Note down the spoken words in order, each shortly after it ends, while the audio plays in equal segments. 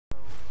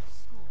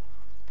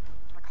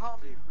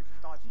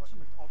that's like the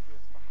most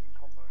obvious fucking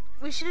combo.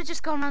 We should have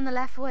just gone around the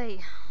left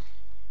way.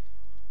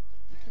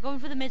 Going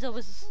for the middle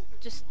was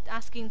just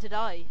asking to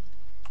die.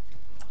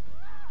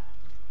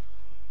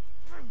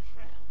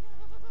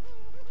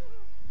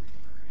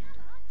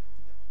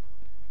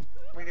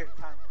 We need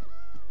a tank.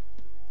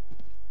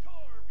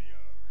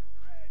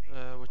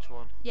 Which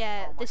one?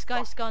 Yeah, Oh my this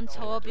guy's gone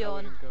fucking God.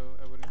 Torbjorn.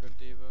 I wouldn't go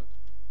Diva.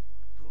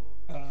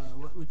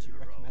 What would you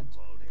recommend?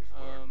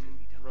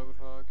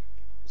 Roadhog,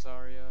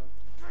 Zarya.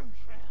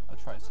 I'll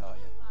try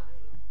Zarya.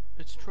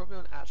 Is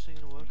Trobion actually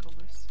going to work on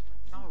this?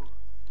 No.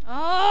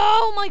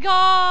 Oh my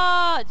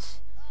god!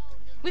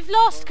 We've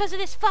lost because of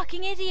this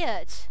fucking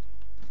idiot!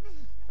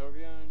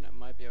 Torbjorn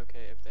might be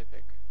okay if they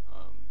pick.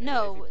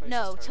 No,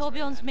 no,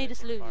 Torbjorn's made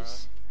us lose.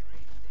 Pharah.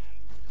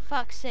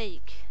 Fuck's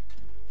sake.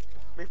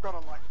 We've got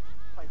to like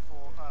play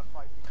for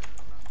fight.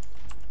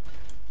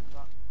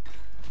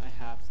 I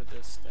have to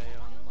just stay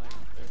on like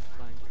their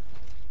flank.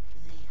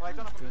 Well, I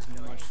don't have Do as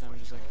much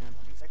damage as I can.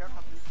 They don't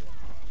have Lucio.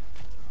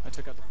 I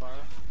took out the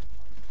Pharah.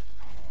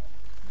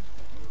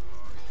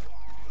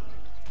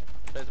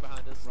 There's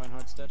behind us.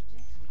 Reinhardt's dead.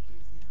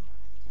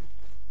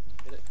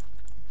 Hit it.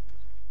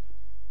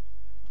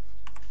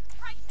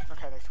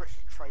 Okay, they switched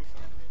to Tracer.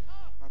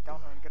 I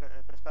don't really get it,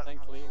 but it's better.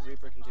 Thankfully,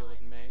 Reaper can deal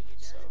with May,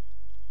 so.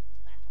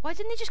 Why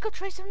didn't they just go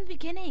Tracer from the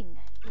beginning?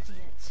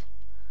 Idiot.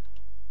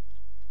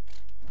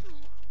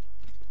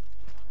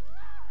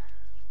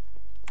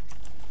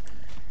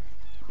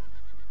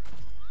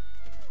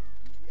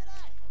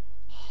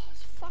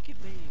 This fucking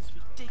maze,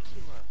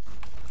 ridiculous.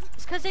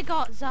 It's because they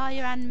got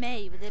Zarya and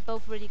May, but they're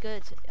both really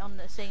good on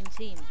the same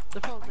team.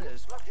 The problem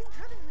is,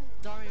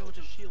 Daria will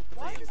just shield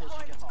the maze until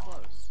she gets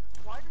close.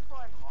 Why does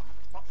Reinhardt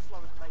have much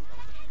slower than May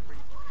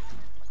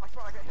though? I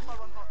swear I get hit by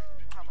Reinhardt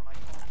hammer and I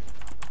can't.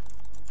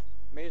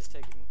 May is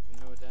taking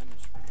no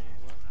damage from me.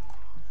 What?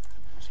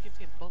 She keeps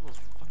getting bubbles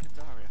from fucking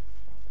Daria.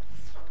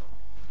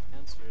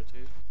 Answer it,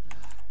 dude.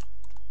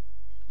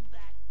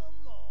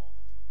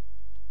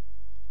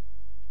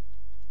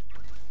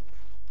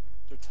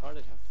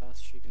 Retarded how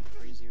fast she can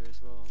freeze you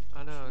as well.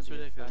 I know, it's Should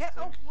be a ridiculous. fast Get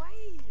thing.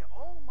 away!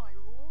 Oh my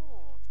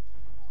lord!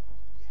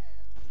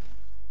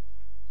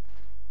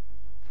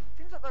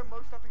 Seems like though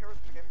most other heroes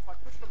in the game, if I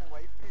push them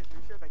away from me as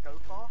Lucio, they go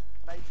far.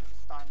 May should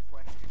just stand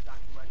where she's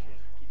exactly where she is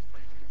and keeps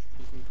freezing them.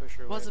 You can push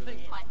her away. What's the to thing?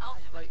 them.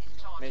 Like,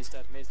 May's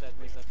dead, May's dead,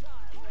 May's dead.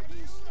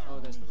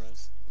 Oh, there's the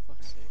res.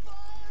 Fuck's sake.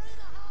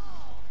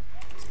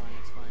 It's fine,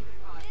 it's fine.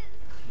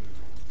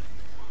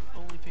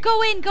 only thing. Go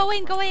in, go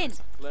in, go in!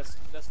 Let's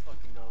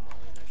fucking go,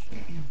 Molly. No shit.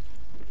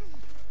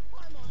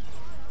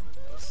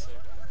 That was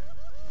sick.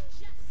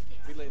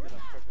 We laid it up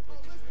perfectly.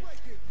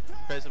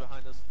 Tracer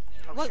behind us.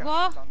 Oh, What, shit,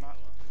 what? I've done that.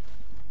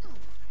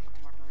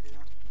 I'm not gonna do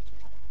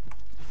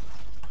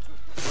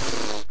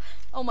that.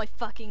 Oh my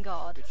fucking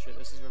god. Good shit,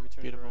 this is where we turn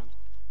it Beautiful. around.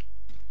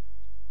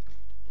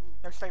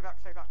 No, stay back,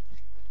 stay back.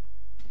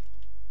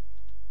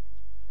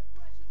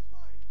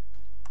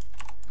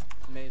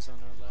 May's on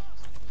our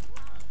left.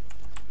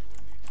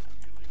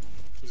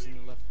 He's in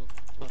the left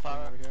wing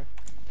Pharah. over here.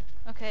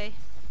 Okay.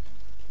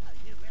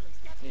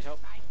 Need help?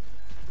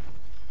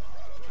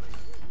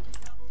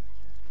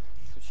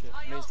 Good shit.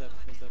 May's dead,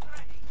 May's dead.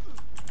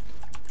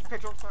 Okay,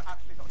 Johnson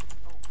actually got.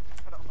 Oh,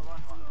 put it on the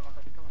Reinhardt and then I'll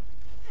take it.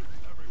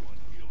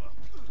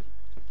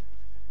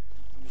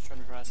 I'm just trying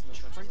to harass him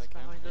as much as I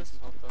can. Behind Need us. some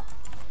help though.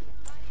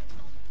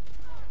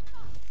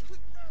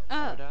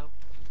 Fire Oh. down.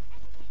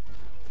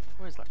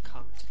 Where's that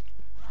cunt?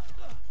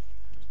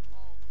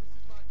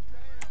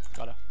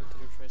 Got her. Did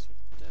your tracer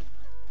dead?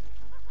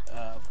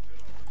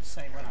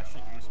 Say when I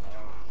should use my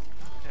own.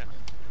 Yeah.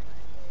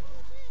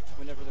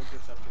 Whenever they're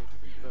grouped up,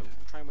 dude. But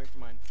try and wait for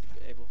mine, if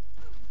you're able.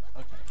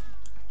 Okay.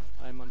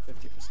 I'm on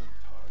 50%.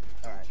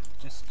 Alright,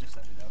 just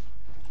let me know.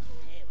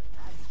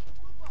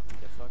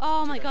 Get fucked.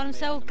 Oh my Took out god, I'm May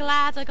so on the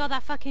glad I got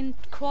that fucking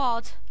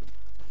quad.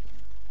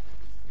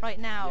 Right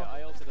now. Yeah,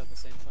 I ulted at the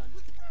same time.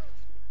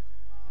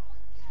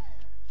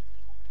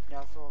 Yeah,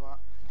 I saw that.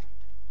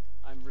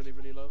 I'm really,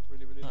 really low.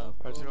 Really, really low.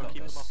 Oh, I was got gonna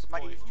keep this. them off the My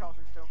point. E's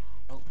charging still.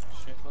 Oh,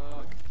 shit.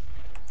 Fuck.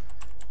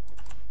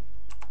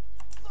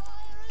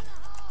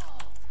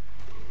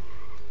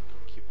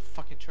 Keep the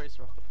fucking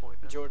Tracer off the point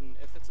now. Jordan,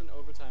 if it's an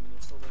overtime and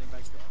they're still running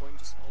back to the point,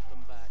 just ult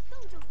them back.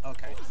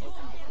 Okay, Ult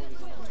them before they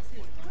run out of the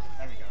point.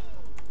 there we go.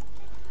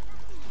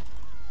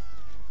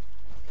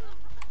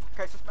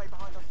 Okay, it's just May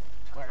behind us.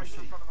 Where is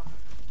Tracer in she? front of us.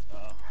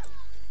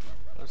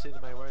 I don't see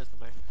the May. Where is the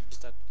May?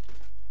 Just dead.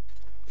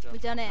 Good job. We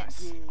done it.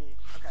 Yeah.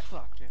 Okay.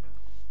 Fuck, you know.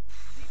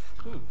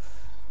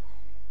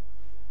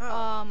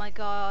 Oh my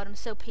god, I'm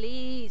so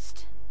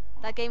pleased.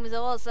 That game was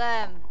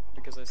awesome.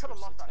 Because I switched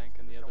lost to that. tank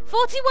and the other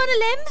 41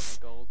 limbs?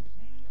 Gold.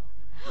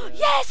 Yeah,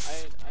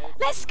 Yes! I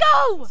Let's I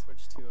go!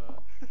 switched to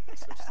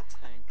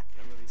tank.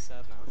 I'm really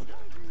sad now.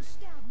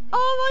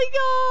 Oh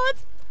my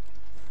god!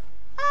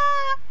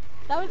 Ah!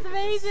 That was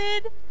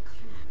amazing!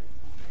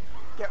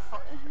 Get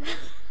fucked.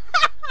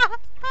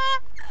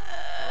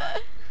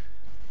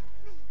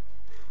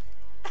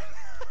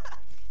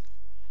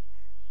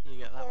 You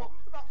get that one.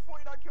 That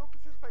 49 kill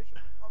participation.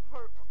 I'll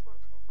vote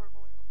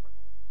Molly.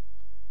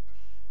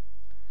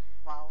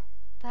 Wow.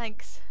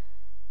 Thanks.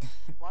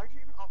 Why did you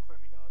even upvote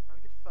me, guys? I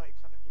only did 30%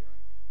 of healing.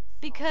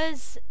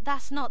 Because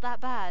that's not that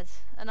bad,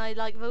 and I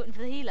like voting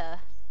for the healer.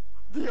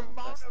 The No, amount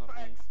that's of not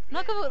me. XP. I'm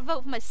not gonna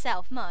vote for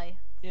myself, am I?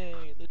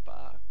 Yay, loot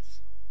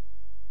box.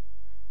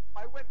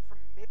 I went from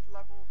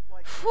mid-level,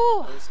 like...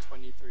 Whew. I was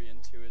 23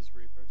 into his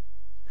Reaper.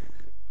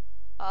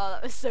 Oh,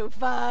 that was so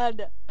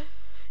fun.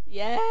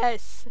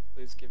 Yes.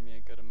 Please give me a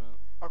good amount.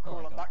 Oh, cool, my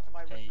I'm God. back to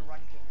my original Hey.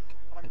 ranking.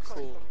 And I'm It's close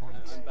Cool. to I'm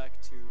 48.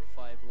 back to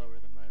 5 lower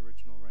than my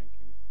original ranking.